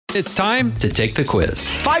It's time to take the quiz.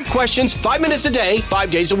 5 questions, 5 minutes a day,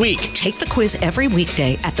 5 days a week. Take the quiz every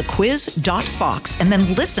weekday at thequiz.fox and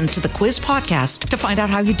then listen to the quiz podcast to find out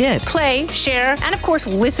how you did. Play, share, and of course,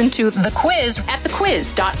 listen to The Quiz at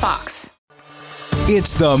thequiz.fox.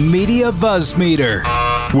 It's the Media Buzz Meter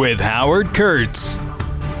with Howard Kurtz.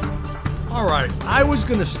 All right, I was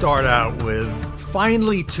going to start out with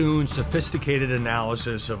finely tuned, sophisticated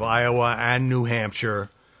analysis of Iowa and New Hampshire.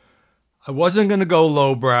 I wasn't going to go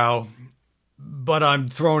lowbrow, but I'm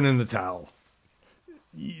throwing in the towel.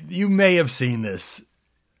 You may have seen this.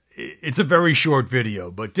 It's a very short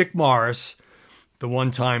video, but Dick Morris, the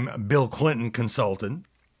one-time Bill Clinton consultant,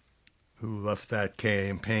 who left that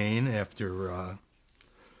campaign after an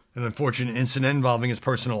unfortunate incident involving his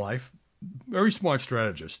personal life, very smart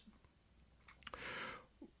strategist,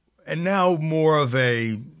 and now more of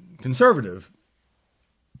a conservative,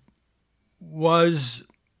 was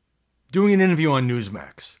doing an interview on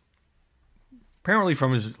Newsmax, apparently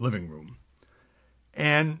from his living room.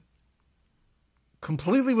 And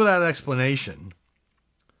completely without explanation,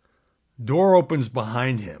 door opens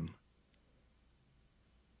behind him,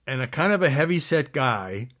 and a kind of a heavy-set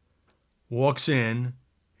guy walks in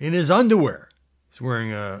his underwear. He's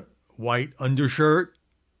wearing a white undershirt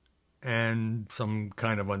and some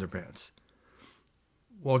kind of underpants.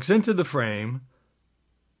 Walks into the frame,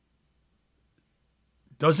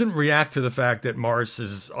 doesn't react to the fact that Morris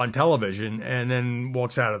is on television, and then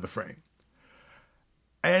walks out of the frame.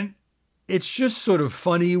 And it's just sort of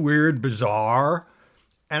funny, weird, bizarre.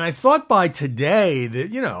 And I thought by today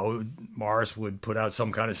that, Morris would put out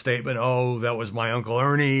some kind of statement, oh, that was my Uncle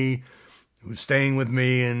Ernie who was staying with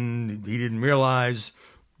me and he didn't realize.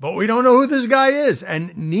 But we don't know who this guy is.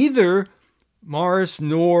 And neither Morris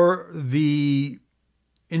nor the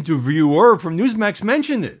interviewer from Newsmax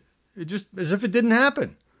mentioned it. It just as if it didn't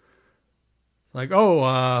happen. Like,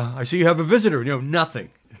 I see you have a visitor.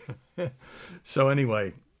 Nothing. So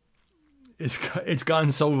anyway, it's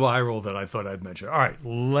gone so viral that I thought I'd mention it. All right,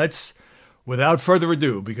 let's, without further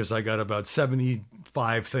ado, because I got about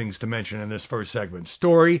 75 things to mention in this first segment.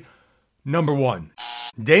 Story number 1.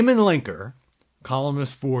 Damon Linker,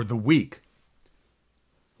 columnist for The Week,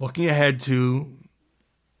 looking ahead to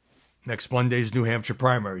next Monday's New Hampshire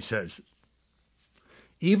primary, says,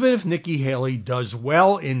 even if Nikki Haley does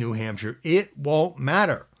well in New Hampshire, it won't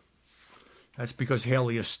matter. That's because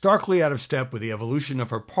Haley is starkly out of step with the evolution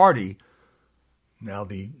of her party, now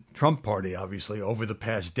the Trump party, obviously, over the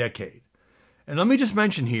past decade. And let me just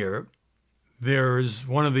mention here, there's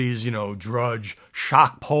one of these, Drudge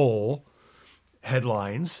shock poll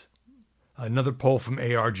headlines, another poll from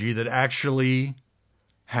ARG that actually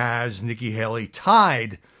has Nikki Haley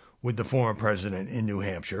tied with the former president in New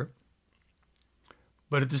Hampshire.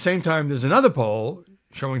 But at the same time, there's another poll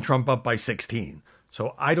showing Trump up by 16.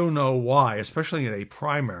 So I don't know why, especially in a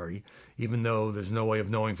primary, even though there's no way of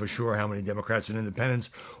knowing for sure how many Democrats and independents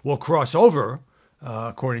will cross over,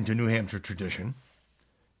 according to New Hampshire tradition.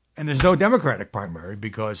 And there's no Democratic primary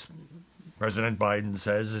because President Biden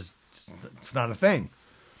says it's not a thing.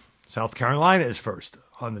 South Carolina is first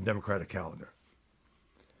on the Democratic calendar.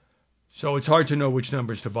 So it's hard to know which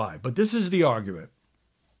numbers to buy. But this is the argument.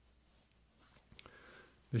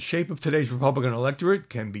 The shape of today's Republican electorate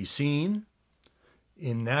can be seen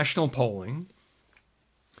in national polling.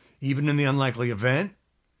 Even in the unlikely event,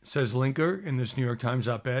 says Linker in this New York Times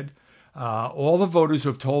op-ed, all the voters who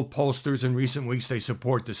have told pollsters in recent weeks they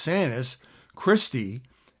support DeSantis, Christie,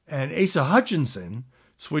 and Asa Hutchinson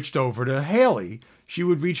switched over to Haley, she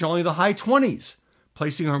would reach only the high 20s,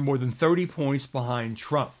 placing her more than 30 points behind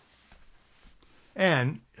Trump.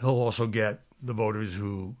 And he'll also get the voters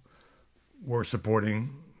who were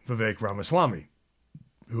supporting Vivek Ramaswamy,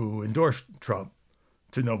 who endorsed Trump,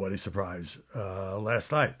 to nobody's surprise,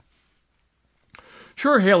 last night.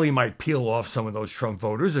 Sure, Haley might peel off some of those Trump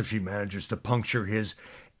voters if she manages to puncture his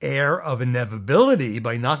air of inevitability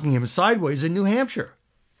by knocking him sideways in New Hampshire.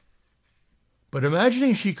 But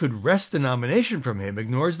imagining she could wrest the nomination from him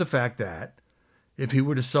ignores the fact that, if he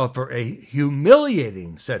were to suffer a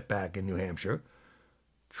humiliating setback in New Hampshire,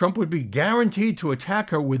 Trump would be guaranteed to attack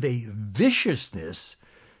her with a viciousness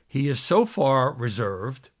he has so far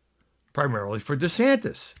reserved primarily for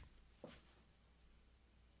DeSantis.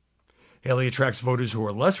 Haley attracts voters who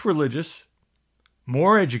are less religious,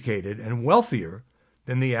 more educated, and wealthier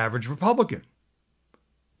than the average Republican,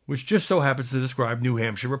 which just so happens to describe New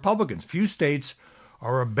Hampshire Republicans. Few states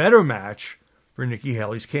are a better match for Nikki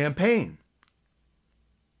Haley's campaign.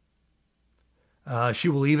 She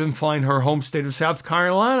will even find her home state of South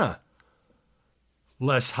Carolina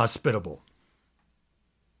less hospitable.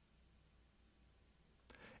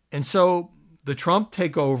 And so The Trump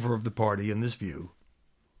takeover of the party, in this view,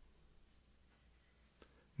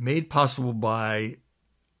 made possible by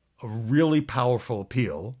a really powerful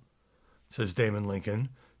appeal, says Damon Lincoln,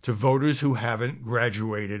 to voters who haven't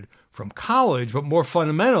graduated from college. But more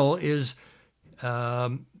fundamental is,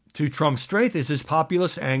 to Trump's strength, is his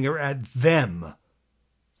populist anger at them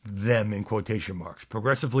in quotation marks,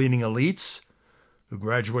 progressive-leaning elites who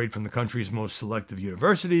graduate from the country's most selective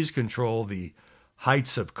universities, control the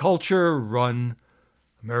heights of culture, run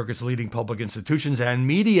America's leading public institutions and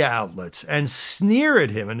media outlets, and sneer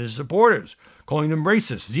at him and his supporters, calling them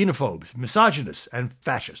racist, xenophobes, misogynists, and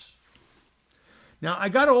fascists. Now, I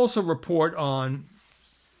got to also report on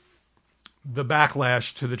the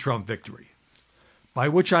backlash to the Trump victory, by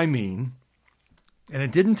which I mean, and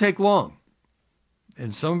it didn't take long,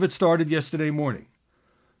 and some of it started yesterday morning.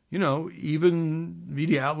 You know, even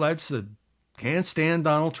media outlets that can't stand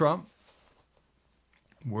Donald Trump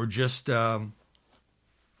were just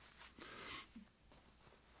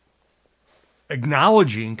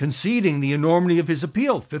acknowledging, conceding the enormity of his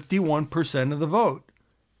appeal. 51% of the vote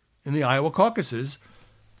in the Iowa caucuses,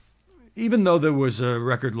 even though there was a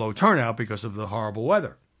record low turnout because of the horrible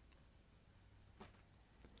weather.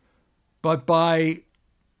 But by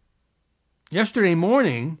yesterday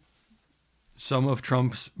morning, some of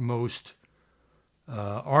Trump's most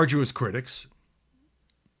arduous critics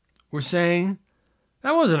were saying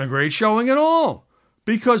that wasn't a great showing at all,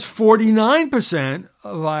 because 49%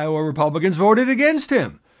 of Iowa Republicans voted against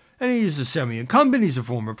him. And he's a semi-incumbent, he's a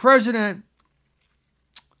former president.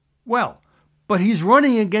 Well, but he's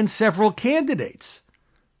running against several candidates.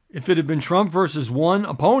 If it had been Trump versus one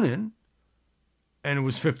opponent, and it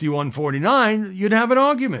was 51-49, you'd have an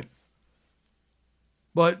argument.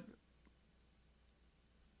 But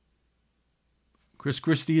Chris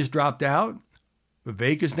Christie has dropped out.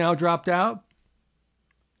 Vivek has now dropped out.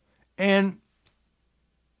 And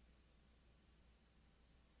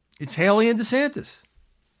it's Haley and DeSantis,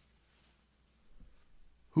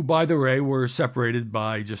 who, by the way, were separated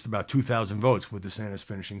by just about 2,000 votes, with DeSantis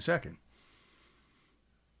finishing second.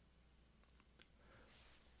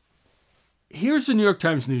 Here's the New York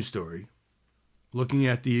Times news story looking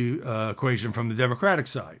at the equation from the Democratic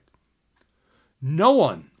side. No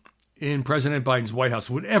one in President Biden's White House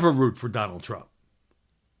would ever root for Donald Trump.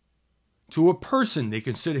 To a person, they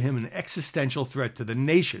consider him an existential threat to the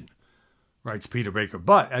nation, writes Peter Baker.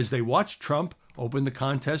 But as they watched Trump open the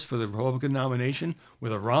contest for the Republican nomination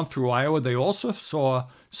with a romp through Iowa, they also saw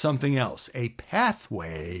something else, a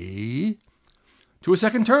pathway to a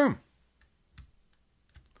second term.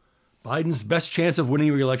 Biden's best chance of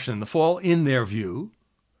winning re-election in the fall, in their view,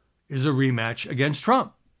 is a rematch against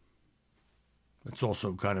Trump. It's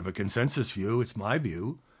also kind of a consensus view, it's my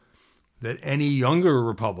view, that any younger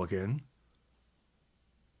Republican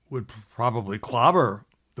would probably clobber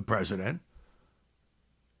the president,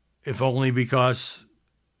 if only because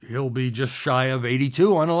he'll be just shy of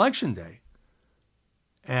 82 on Election Day.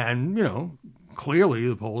 And, you know, clearly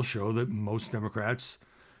the polls show that most Democrats,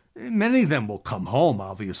 many of them will come home,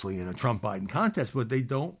 obviously, in a Trump-Biden contest, but they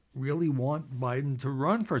don't really want Biden to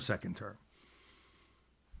run for a second term.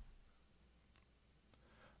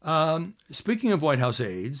 Speaking of White House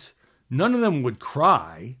aides, none of them would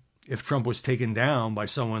cry if Trump was taken down by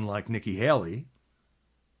someone like Nikki Haley.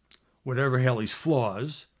 Whatever Haley's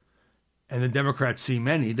flaws, and the Democrats see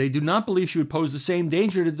many, they do not believe she would pose the same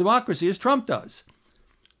danger to democracy as Trump does.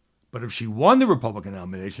 But if she won the Republican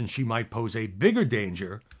nomination, she might pose a bigger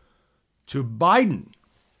danger to Biden.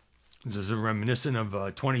 This is reminiscent of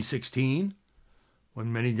 2016,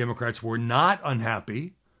 when many Democrats were not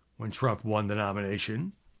unhappy when Trump won the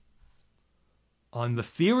nomination, on the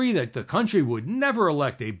theory that the country would never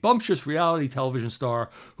elect a bumptious reality television star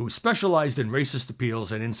who specialized in racist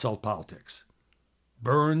appeals and insult politics.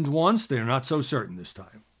 Burned once, they're not so certain this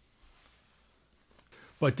time.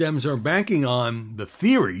 But Dems are banking on the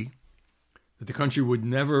theory that the country would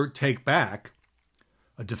never take back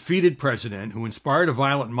a defeated president who inspired a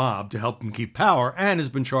violent mob to help him keep power and has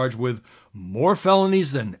been charged with more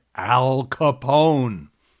felonies than Al Capone.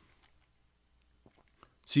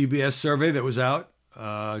 CBS survey that was out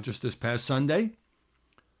just this past Sunday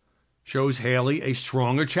shows Haley a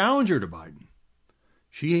stronger challenger to Biden.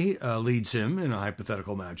 She leads him in a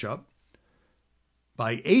hypothetical matchup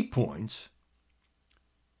by 8 points.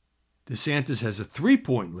 DeSantis has a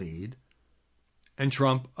 3-point lead, and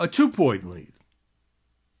Trump a 2-point lead.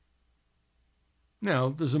 Now,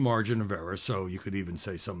 there's a margin of error, so you could even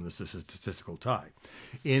say some of this is a statistical tie.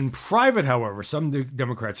 In private, however, some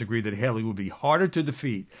Democrats agree that Haley will be harder to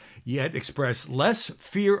defeat, yet express less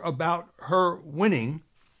fear about her winning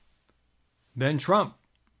than Trump.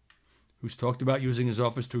 who's talked about using his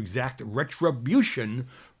office to exact retribution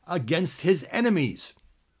against his enemies.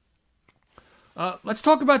 Let's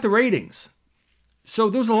talk about the ratings. So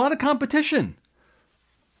there was a lot of competition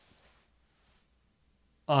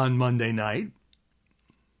on Monday night.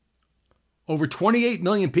 Over 28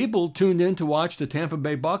 million people tuned in to watch the Tampa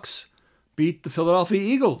Bay Bucks beat the Philadelphia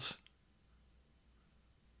Eagles.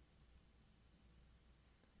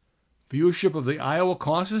 Viewership of the Iowa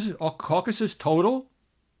caucuses total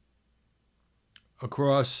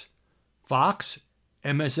across Fox,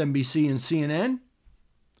 MSNBC, and CNN,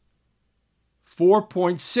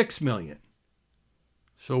 4.6 million.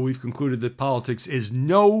 So we've concluded that politics is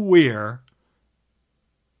nowhere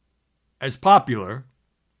as popular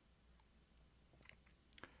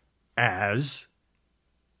as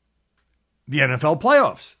the NFL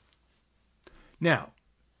playoffs. Now,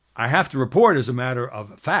 I have to report as a matter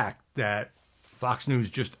of fact that Fox News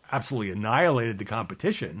just absolutely annihilated the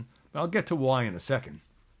competition. I'll get to why in a second.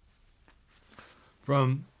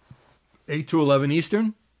 From 8 to 11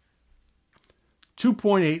 Eastern,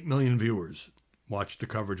 2.8 million viewers watched the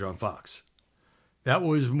coverage on Fox. That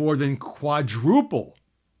was more than quadruple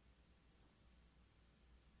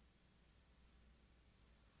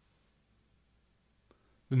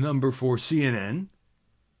the number for CNN.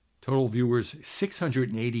 Total viewers,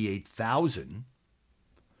 688,000.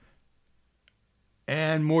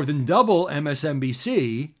 And more than double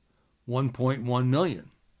MSNBC, 1.1 million.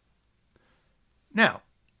 Now,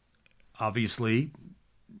 obviously,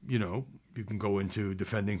 you can go into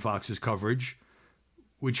defending Fox's coverage,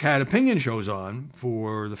 which had opinion shows on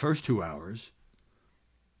for the first 2 hours,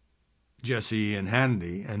 Jesse and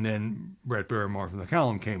Hannity, and then Brett Baier and Martha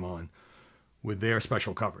McCallum came on with their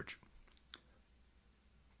special coverage.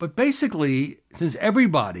 But basically, since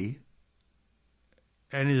everybody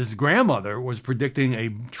and his grandmother was predicting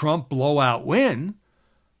a Trump blowout win,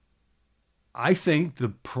 I think the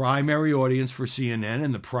primary audience for CNN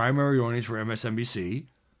and the primary audience for MSNBC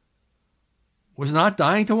was not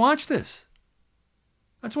dying to watch this.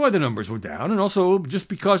 That's why the numbers were down. And also just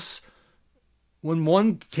because when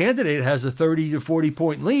one candidate has a 30 to 40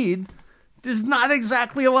 point lead, there's not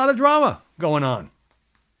exactly a lot of drama going on.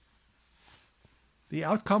 The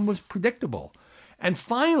outcome was predictable. And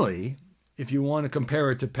finally, if you want to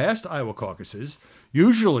compare it to past Iowa caucuses,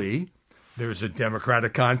 usually there's a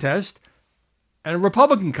Democratic contest and a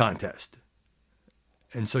Republican contest.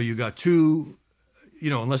 And so you got two,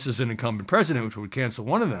 unless there's an incumbent president, which would cancel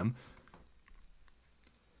one of them.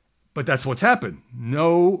 But that's what's happened.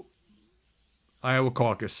 No Iowa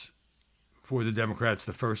caucus for the Democrats.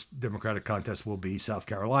 The first Democratic contest will be South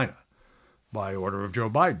Carolina by order of Joe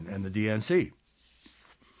Biden and the DNC.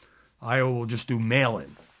 Iowa will just do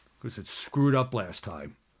mail-in because it screwed up last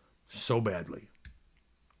time so badly.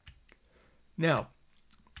 Now,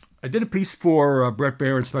 I did a piece for Brett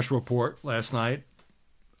Baier in Special Report last night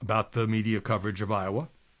about the media coverage of Iowa.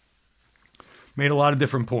 Made a lot of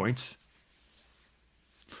different points.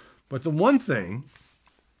 But the one thing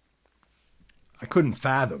I couldn't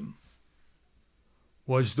fathom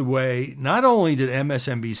was the way not only did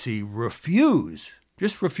MSNBC refuse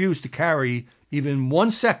to carry even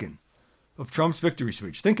 1 second of Trump's victory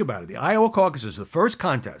speech. Think about it. The Iowa caucus is the first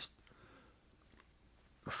contest.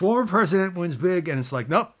 The former president wins big, and it's like,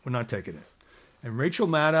 nope, we're not taking it. And Rachel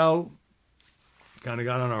Maddow kind of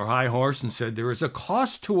got on our high horse and said, there is a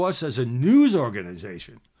cost to us as a news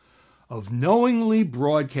organization of knowingly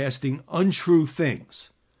broadcasting untrue things.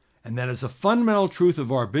 And that is a fundamental truth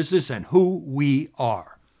of our business and who we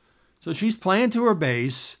are. So she's playing to her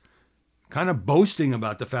base, kind of boasting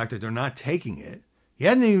about the fact that they're not taking it. He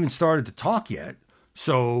hadn't even started to talk yet.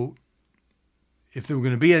 So if there were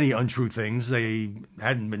going to be any untrue things, they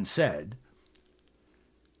hadn't been said.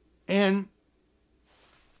 And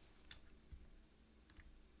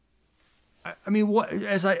I mean,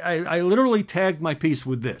 I literally tagged my piece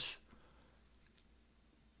with this.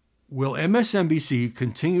 Will MSNBC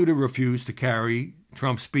continue to refuse to carry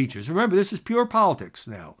Trump's speeches? Remember, this is pure politics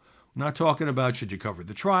now. We're not talking about should you cover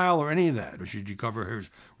the trial or any of that, or should you cover his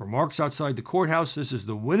remarks outside the courthouse. This is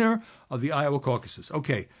the winner of the Iowa caucuses.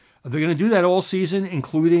 Okay, are they going to do that all season,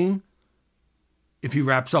 including if he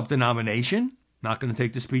wraps up the nomination? Not going to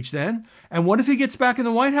take the speech then? And what if he gets back in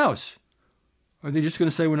the White House? Are they just going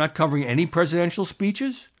to say we're not covering any presidential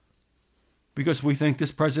speeches because we think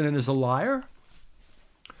this president is a liar?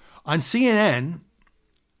 On CNN,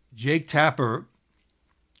 Jake Tapper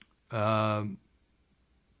dumped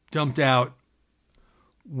out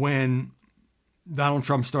when Donald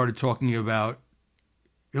Trump started talking about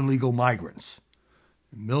illegal migrants.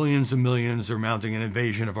 Millions and millions are mounting an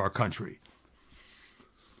invasion of our country.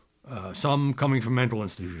 some coming from mental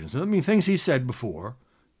institutions. I mean, things he said before,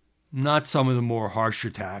 not some of the more harsh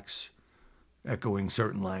attacks echoing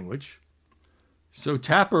certain language. So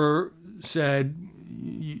Tapper said,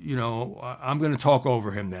 I'm going to talk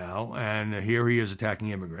over him now, and here he is attacking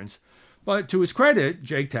immigrants. But to his credit,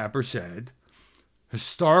 Jake Tapper said,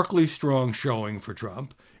 historically strong showing for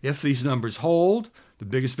Trump. If these numbers hold, the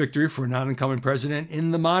biggest victory for a non-incumbent president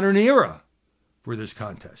in the modern era for this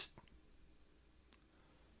contest.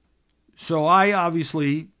 So I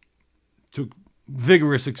obviously took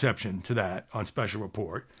vigorous exception to that on Special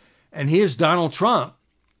Report. And here's Donald Trump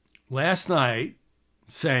last night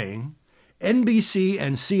saying, NBC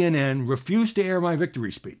and CNN refused to air my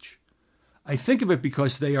victory speech. I think of it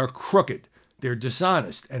because they are crooked, they're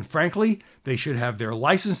dishonest, and frankly, they should have their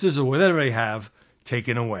licenses or whatever they have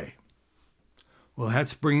taken away. Well,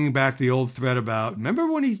 that's bringing back the old thread about,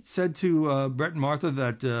 remember when he said to Brett and Martha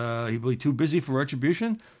that he'd be too busy for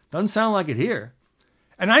retribution? Doesn't sound like it here.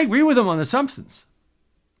 And I agree with him on the substance.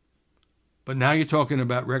 But now you're talking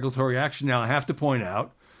about regulatory action. Now I have to point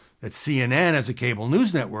out that CNN as a cable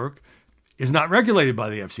news network is not regulated by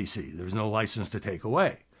the FCC. There's no license to take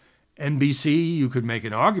away. NBC, you could make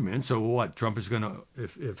an argument. So what? Trump is going to,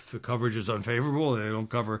 if the coverage is unfavorable, they don't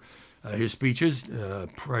cover his speeches,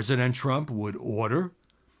 President Trump would order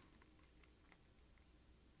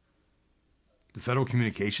the Federal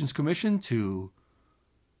Communications Commission to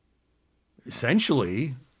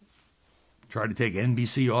essentially try to take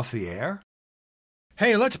NBC off the air.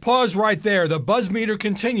 Hey, let's pause right there. The buzz meter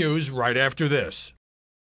continues right after this.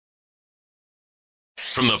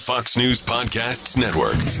 From the Fox News Podcasts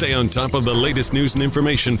Network. Stay on top of the latest news and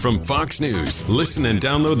information from Fox News. Listen and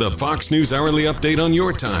download the Fox News Hourly Update on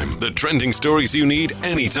your time. The trending stories you need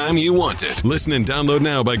anytime you want it. Listen and download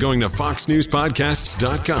now by going to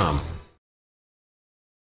foxnewspodcasts.com.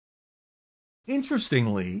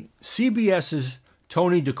 Interestingly, CBS's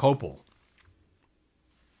Tony DeCopel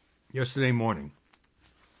yesterday morning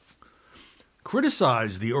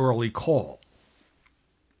criticized the early call,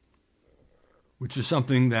 which is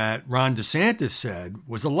something that Ron DeSantis said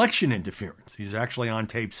was election interference. He's actually on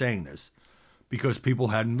tape saying this because people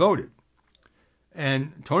hadn't voted.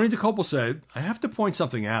 And Tony DeCopel said, I have to point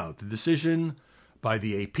something out. The decision by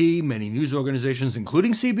the AP, many news organizations,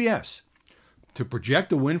 including CBS, to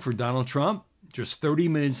project a win for Donald Trump just 30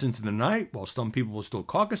 minutes into the night while some people were still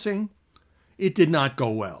caucusing, it did not go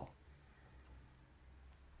well.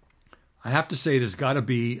 I have to say there's got to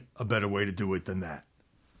be a better way to do it than that.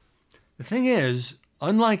 The thing is,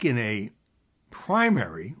 unlike in a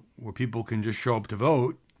primary where people can just show up to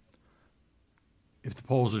vote if the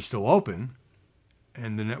polls are still open,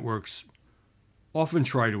 and the networks often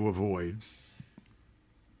try to avoid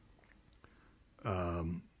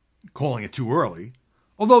calling it too early,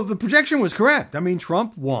 although the projection was correct. I mean,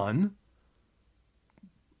 Trump won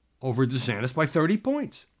over DeSantis by 30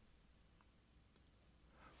 points.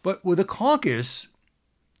 But with a caucus,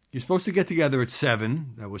 you're supposed to get together at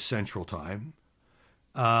 7. That was Central Time.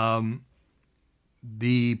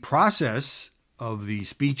 The process of the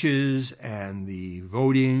speeches and the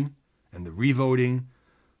voting and the revoting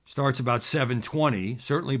starts about 7:20,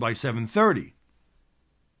 certainly by 7:30.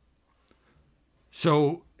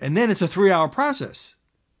 So, and then it's a 3-hour process,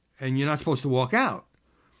 and you're not supposed to walk out.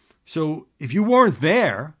 So if you weren't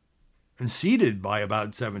there and seated by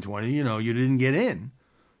about 7:20, you didn't get in.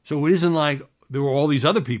 So it isn't like there were all these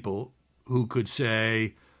other people who could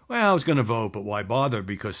say, well, I was going to vote, but why bother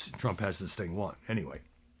because Trump has this thing won. Anyway,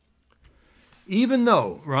 even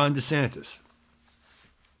though Ron DeSantis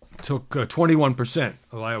took 21%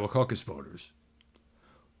 of Iowa caucus voters,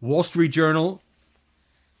 Wall Street Journal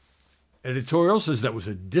editorial says that was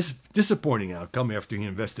a disappointing outcome after he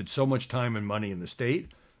invested so much time and money in the state,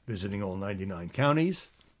 visiting all 99 counties.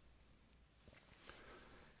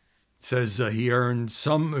 Says he earned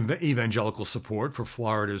some evangelical support for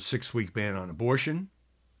Florida's 6-week ban on abortion.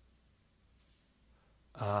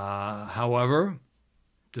 However,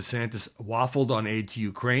 DeSantis waffled on aid to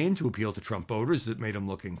Ukraine to appeal to Trump voters that made him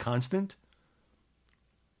look inconstant.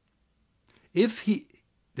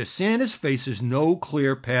 DeSantis faces no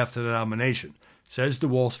clear path to the nomination, says the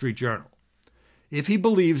Wall Street Journal. If he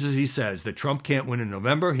believes, as he says, that Trump can't win in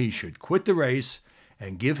November, he should quit the race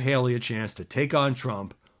and give Haley a chance to take on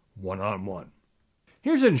Trump one-on-one.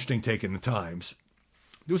 Here's an interesting take in the Times.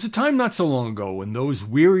 There was a time not so long ago when those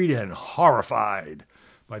wearied and horrified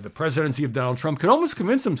by the presidency of Donald Trump could almost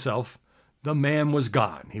convince himself the man was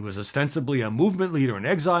gone. He was ostensibly a movement leader in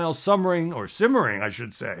exile, simmering,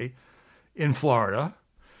 in Florida.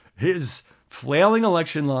 His flailing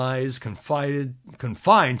election lies confined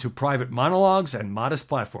to private monologues and modest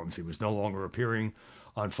platforms. He was no longer appearing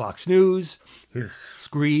on Fox News. His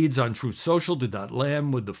screeds on Truth Social did not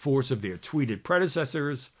land with the force of their tweeted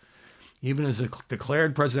predecessors. Even as a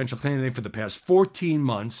declared presidential candidate for the past 14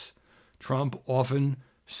 months, Trump often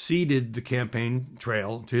ceded the campaign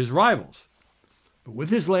trail to his rivals. But with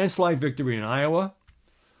his landslide victory in Iowa,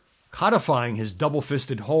 codifying his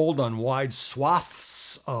double-fisted hold on wide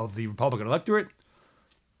swaths of the Republican electorate,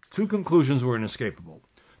 two conclusions were inescapable.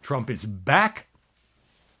 Trump is back.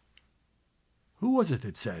 Who was it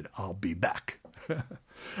that said, "I'll be back"?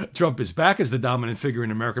 Trump is back as the dominant figure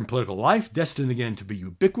in American political life, destined again to be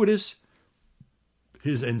ubiquitous.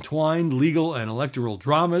 His entwined legal and electoral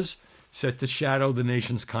dramas set to shadow the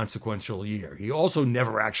nation's consequential year. He also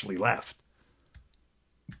never actually left.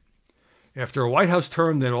 After a White House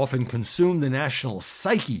term that often consumed the national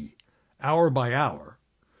psyche hour by hour,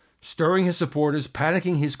 stirring his supporters,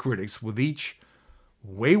 panicking his critics with each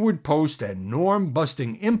wayward post and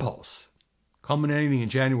norm-busting impulse, culminating in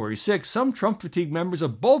January 6th, some Trump-fatigued members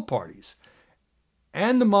of both parties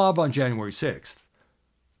and the mob on January 6th,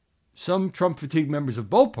 some Trump-fatigued members of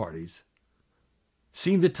both parties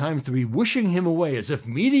seemed at times to be wishing him away as if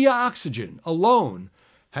media oxygen alone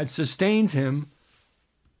had sustained him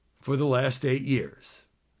for the last 8 years.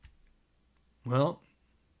 Well,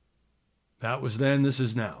 that was then, this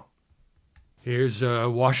is now. Here's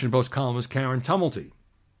Washington Post columnist Karen Tumulty.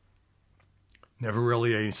 Never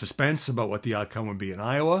really any suspense about what the outcome would be in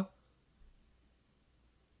Iowa.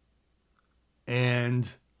 And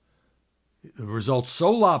the results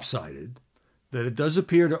so lopsided that it does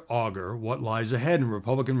appear to augur what lies ahead in a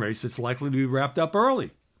Republican race that's likely to be wrapped up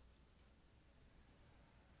early.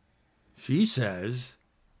 She says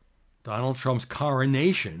Donald Trump's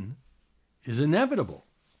coronation is inevitable.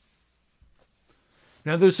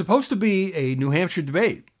 Now, there's supposed to be a New Hampshire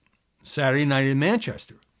debate Saturday night in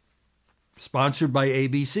Manchester, sponsored by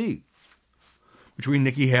ABC, between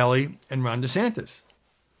Nikki Haley and Ron DeSantis.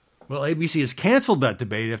 Well, ABC has canceled that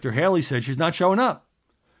debate after Haley said she's not showing up.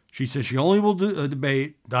 She says she only will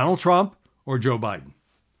debate Donald Trump or Joe Biden.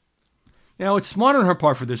 Now, it's smart on her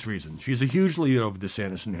part for this reason. She's a huge leader of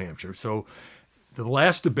DeSantis in New Hampshire. So the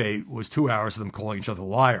last debate was 2 hours of them calling each other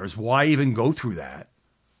liars. Why even go through that?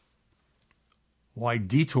 Why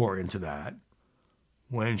detour into that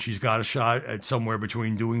when she's got a shot at somewhere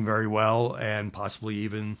between doing very well and possibly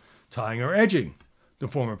even tying or edging the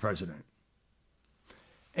former president?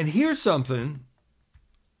 And here's something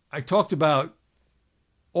I talked about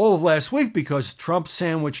all of last week because Trump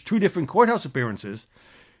sandwiched two different courthouse appearances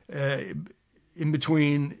in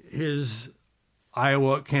between his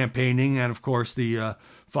Iowa campaigning and, of course, the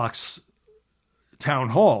Fox town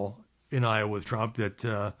hall in Iowa with Trump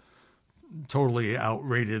that totally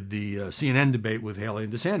outrated the CNN debate with Haley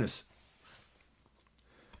and DeSantis.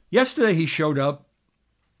 Yesterday, he showed up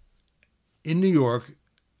in New York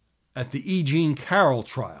at the E. Jean Carroll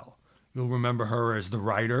trial. You'll remember her as the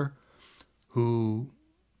writer who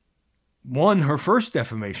won her first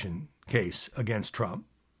defamation case against Trump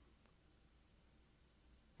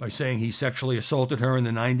by saying he sexually assaulted her in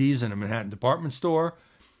the 90s in a Manhattan department store,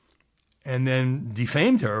 and then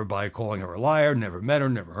defamed her by calling her a liar, never met her,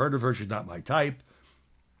 never heard of her, she's not my type.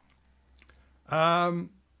 And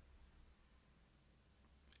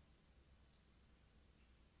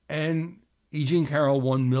E. Jean Carroll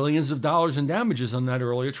won millions of dollars in damages on that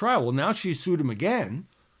earlier trial. Well, now she sued him again.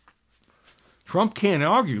 Trump can't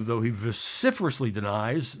argue, though he vociferously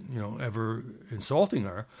denies, ever insulting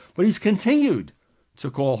her, but he's continued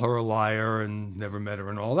to call her a liar and never met her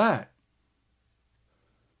and all that.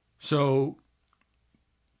 So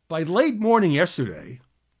by late morning yesterday,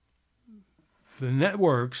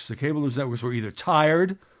 the cable news networks were either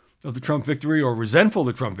tired of the Trump victory or resentful of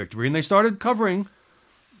the Trump victory, and they started covering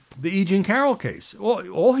the E. Jean Carroll case.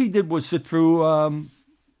 All he did was sit through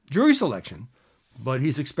jury selection, but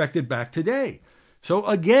he's expected back today. So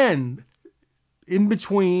again, in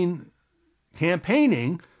between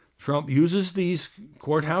campaigning, Trump uses these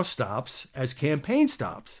courthouse stops as campaign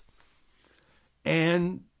stops.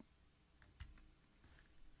 And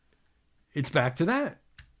it's back to that.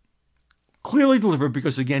 Clearly delivered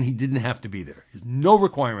because, again, he didn't have to be there. There's no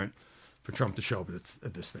requirement for Trump to show up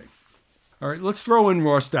at this thing. All right, let's throw in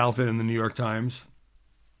Ross Douthat in the New York Times.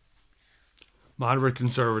 Moderate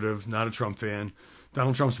conservative, not a Trump fan.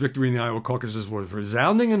 Donald Trump's victory in the Iowa caucuses was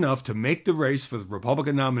resounding enough to make the race for the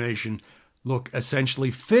Republican nomination look essentially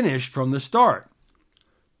finished from the start.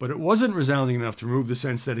 But it wasn't resounding enough to remove the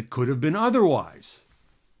sense that it could have been otherwise.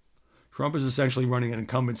 Trump is essentially running an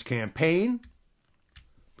incumbent's campaign,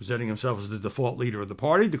 presenting himself as the default leader of the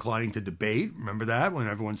party, declining to debate. Remember that when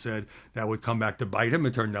everyone said that would come back to bite him?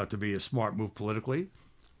 It turned out to be a smart move politically.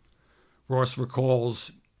 Ross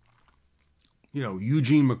recalls,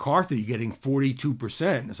 Eugene McCarthy getting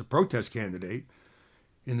 42% as a protest candidate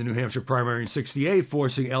in the New Hampshire primary in 1968,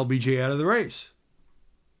 forcing LBJ out of the race.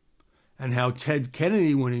 And how Ted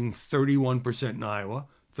Kennedy winning 31% in Iowa,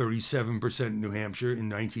 37% in New Hampshire in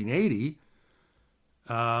 1980,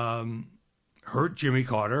 hurt Jimmy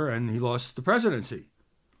Carter and he lost the presidency.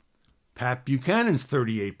 Pat Buchanan's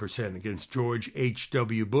 38% against George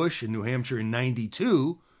H.W. Bush in New Hampshire in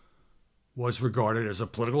 1992 was regarded as a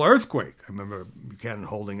political earthquake. I remember Buchanan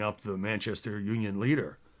holding up the Manchester Union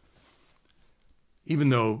leader, even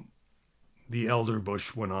though the elder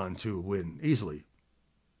Bush went on to win easily.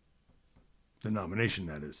 The nomination,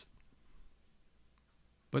 that is.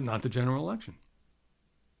 But not the general election.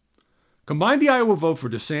 Combine the Iowa vote for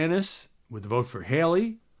DeSantis with the vote for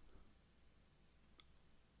Haley,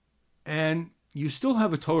 and you still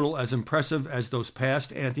have a total as impressive as those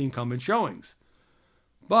past anti-incumbent showings.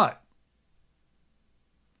 But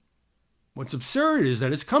what's absurd is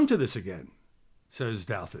that it's come to this again, says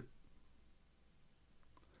Douthit.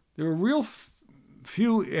 There are real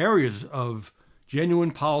few areas of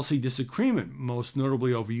genuine policy disagreement, most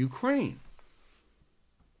notably over Ukraine.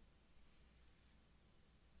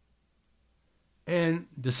 And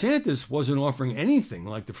DeSantis wasn't offering anything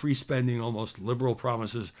like the free spending, almost liberal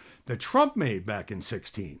promises that Trump made back in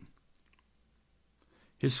 2016.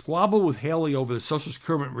 His squabble with Haley over the Social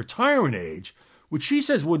Security retirement age, which she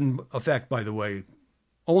says wouldn't affect, by the way,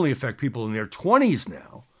 only affect people in their 20s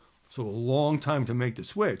now, so a long time to make the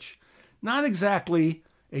switch, not exactly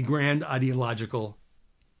a grand ideological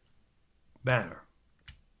banner.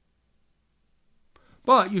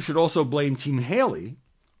 But you should also blame Team Haley,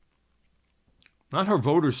 not her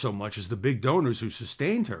voters so much as the big donors who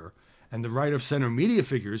sustained her and the right-of-center media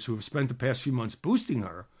figures who have spent the past few months boosting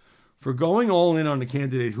her, for going all in on a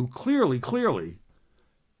candidate who clearly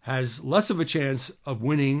has less of a chance of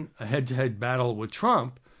winning a head-to-head battle with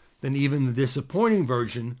Trump than even the disappointing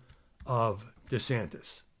version of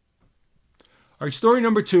DeSantis. All right, story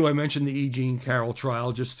number 2, I mentioned the E. Jean Carroll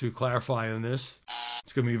trial. Just to clarify on this,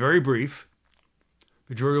 it's going to be very brief.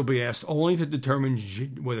 The jury will be asked only to determine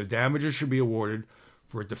whether damages should be awarded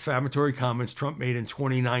for defamatory comments Trump made in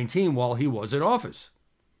 2019 while he was in office.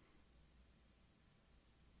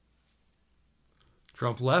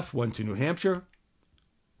 Trump left, went to New Hampshire,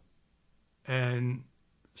 and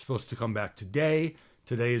supposed to come back today.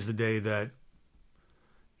 Today is the day that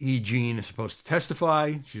E. Jean is supposed to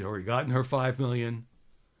testify. She's already gotten her $5 million.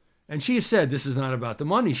 And she has said this is not about the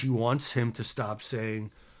money. She wants him to stop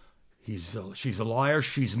saying she's a liar,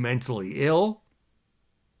 she's mentally ill.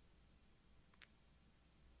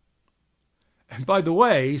 And by the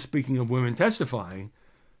way, speaking of women testifying,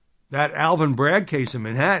 that Alvin Bragg case in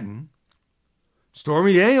Manhattan,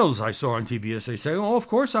 Stormy Daniels, I saw on TBS, they say, of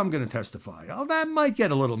course I'm going to testify. Oh, that might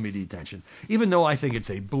get a little media attention, even though I think it's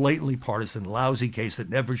a blatantly partisan, lousy case that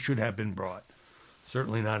never should have been brought.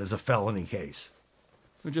 Certainly not as a felony case.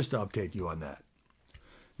 But just to update you on that.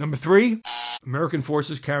 Number 3, American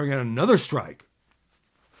forces carrying out another strike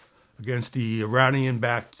against the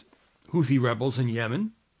Iranian-backed Houthi rebels in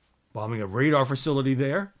Yemen, bombing a radar facility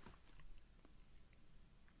there.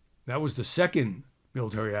 That was the second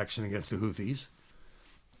military action against the Houthis.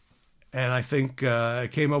 And I think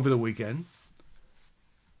it came over the weekend.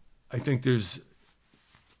 I think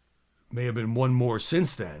may have been one more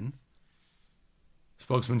since then.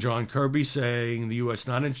 Spokesman John Kirby saying the U.S.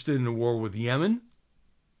 not interested in a war with Yemen.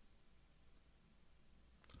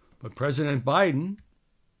 But President Biden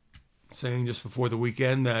saying just before the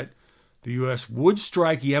weekend that the U.S. would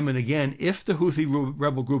strike Yemen again if the Houthi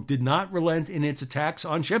rebel group did not relent in its attacks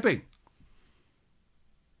on shipping.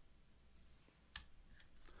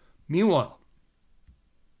 Meanwhile,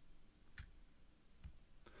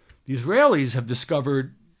 the Israelis have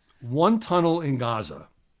discovered one tunnel in Gaza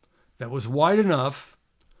that was wide enough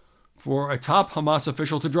for a top Hamas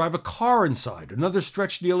official to drive a car inside. Another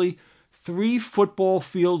stretched nearly 3 football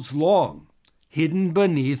fields long, hidden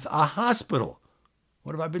beneath a hospital.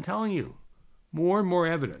 What have I been telling you? More and more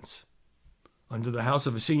evidence. Under the house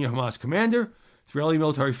of a senior Hamas commander, Israeli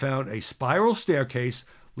military found a spiral staircase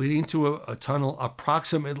leading to a tunnel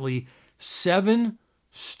approximately 7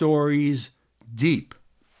 stories deep.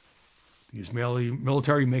 The Israeli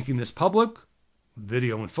military making this public,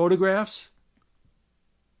 video and photographs,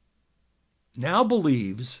 now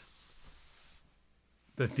believes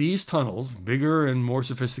that these tunnels, bigger and more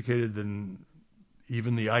sophisticated than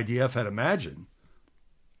even the IDF had imagined,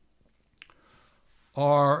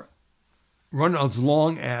 are run as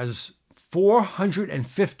long as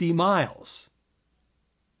 450 miles.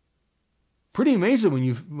 Pretty amazing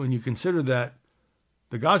when you consider that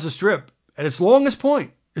the Gaza Strip at its longest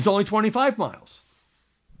point, is only 25 miles.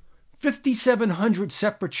 5,700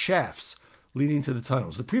 separate shafts leading to the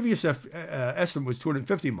tunnels. The previous estimate was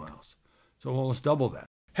 250 miles, so almost double that.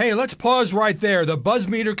 Hey, let's pause right there. The buzz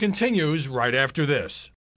meter continues right after this.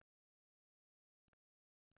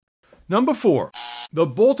 Number 4, the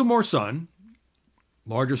Baltimore Sun,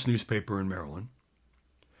 largest newspaper in Maryland,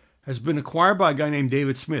 has been acquired by a guy named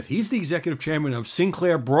David Smith. He's the executive chairman of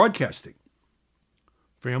Sinclair Broadcasting,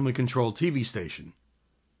 family-controlled TV station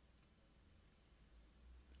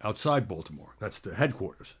outside Baltimore. That's the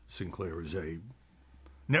headquarters. Sinclair is a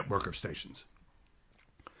network of stations.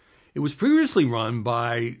 It was previously run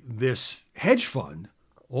by this hedge fund,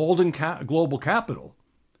 Alden Global Capital,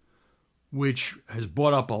 which has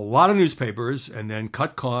bought up a lot of newspapers and then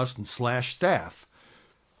cut costs and slashed staff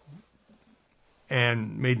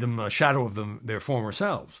and made them a shadow of their former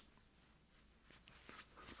selves.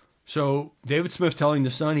 So David Smith telling The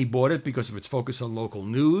Sun he bought it because of its focus on local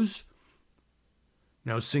news.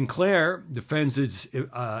 Now Sinclair defends its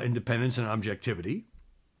independence and objectivity,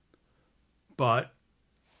 but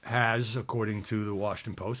has, according to the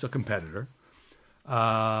Washington Post, a competitor,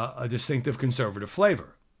 a distinctive conservative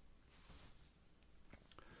flavor.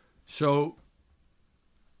 So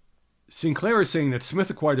Sinclair is saying that Smith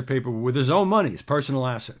acquired the paper with his own money, his personal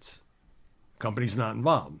assets. The company's not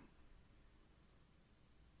involved.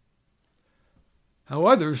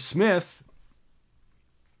 However, Smith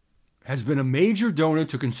has been a major donor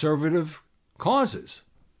to conservative causes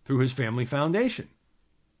through his family foundation.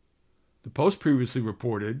 The Post previously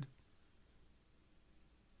reported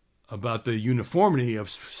about the uniformity of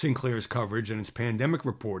Sinclair's coverage and its pandemic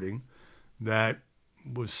reporting that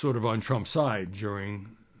was sort of on Trump's side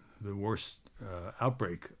during the worst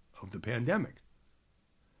outbreak of the pandemic.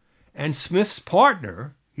 And Smith's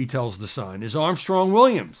partner, he tells The Sun, is Armstrong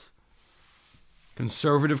Williams,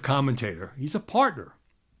 conservative commentator. He's a partner,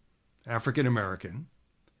 African-American.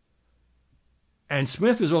 And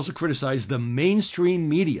Smith has also criticized the mainstream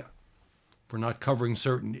media for not covering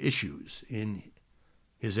certain issues in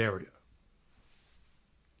his area.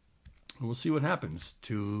 And we'll see what happens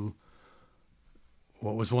to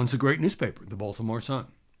what was once a great newspaper, the Baltimore Sun.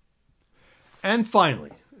 And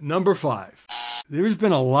finally, number 5. There's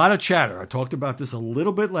been a lot of chatter. I talked about this a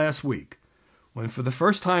little bit last week, when for the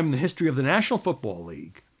first time in the history of the National Football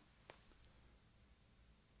League,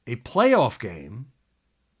 a playoff game,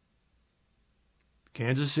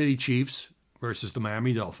 Kansas City Chiefs versus the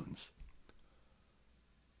Miami Dolphins,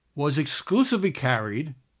 was exclusively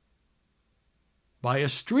carried by a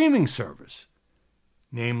streaming service,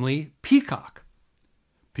 namely Peacock.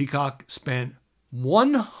 Peacock spent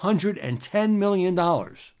 $110 million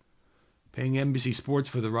paying NBC Sports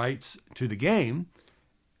for the rights to the game.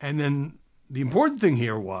 And then the important thing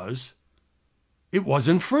here was it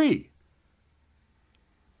wasn't free.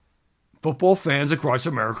 Football fans across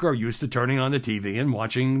America are used to turning on the TV and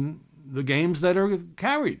watching the games that are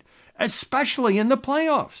carried, especially in the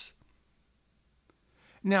playoffs.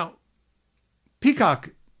 Now, Peacock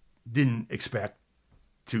didn't expect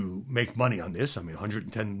to make money on this. I mean,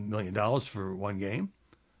 $110 million for one game.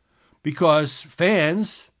 Because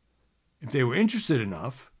fans, if they were interested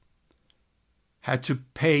enough, had to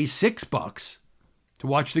pay $6 to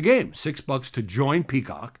watch the game. $6 to join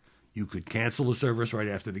Peacock. You could cancel the service right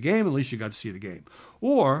after the game. At least you got to see the game.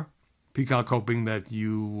 Or Peacock hoping that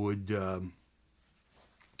you would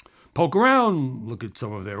poke around, look at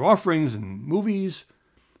some of their offerings and movies,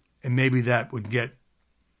 and maybe that would get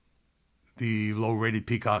the low-rated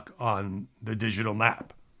Peacock on the digital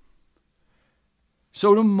map.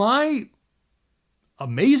 So to my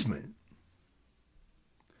amazement,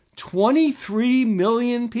 23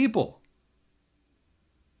 million people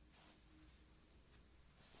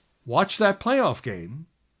watched that playoff game.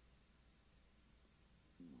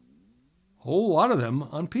 A whole lot of them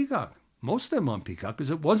on Peacock. Most of them on Peacock because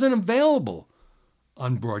it wasn't available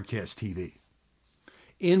on broadcast TV.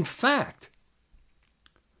 In fact,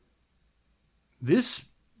 this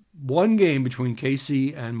one game between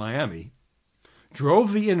KC and Miami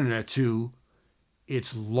drove the internet to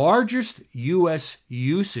its largest U.S.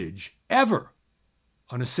 usage ever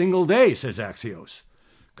on a single day, says Axios,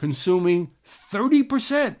 consuming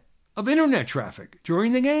 30% of internet traffic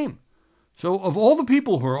during the game. So of all the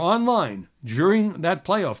people who are online during that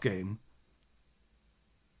playoff game,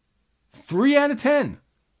 3 out of 10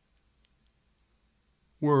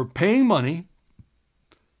 were paying money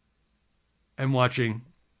and watching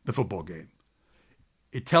the football game.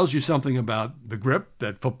 It tells you something about the grip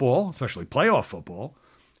that football, especially playoff football,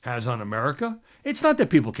 has on America. It's not that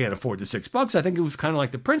people can't afford the $6. I think it was kind of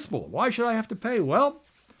like the principle. Why should I have to pay? Well,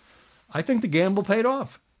 I think the gamble paid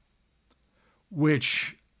off.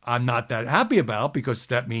 which I'm not that happy about because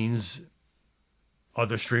that means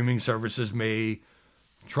other streaming services may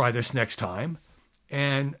try this next time.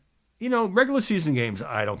 And, regular season games,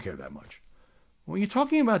 I don't care that much. When you're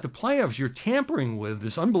talking about the playoffs, you're tampering with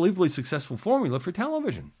this unbelievably successful formula for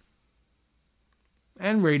television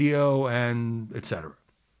and radio and etc.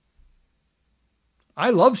 I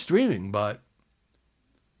love streaming, but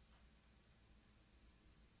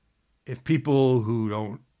if people who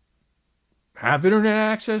don't have internet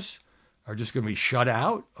access are just going to be shut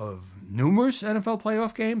out of numerous NFL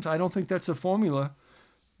playoff games, I don't think that's a formula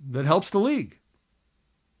that helps the league.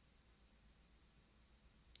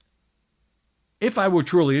 If I were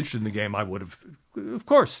truly interested in the game, I would have, of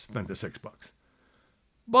course, spent the $6.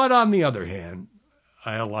 But on the other hand,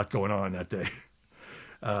 I had a lot going on that day,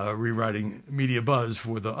 rewriting Media Buzz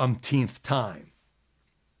for the umpteenth time.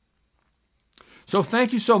 So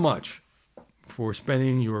thank you so much for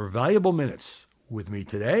spending your valuable minutes with me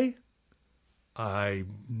today. I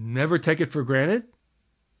never take it for granted.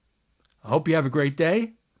 I hope you have a great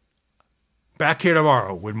day. Back here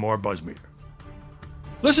tomorrow with more BuzzMeter.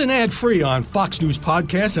 Listen ad-free on Fox News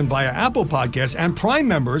Podcasts and via Apple Podcasts, and Prime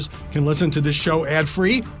members can listen to this show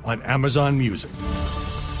ad-free on Amazon Music.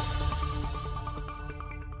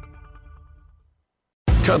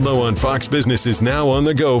 Kudlow on Fox Business is now on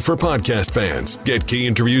the go for podcast fans. Get key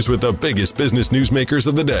interviews with the biggest business newsmakers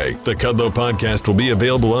of the day. The Kudlow podcast will be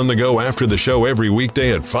available on the go after the show every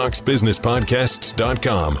weekday at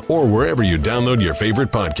foxbusinesspodcasts.com or wherever you download your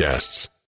favorite podcasts.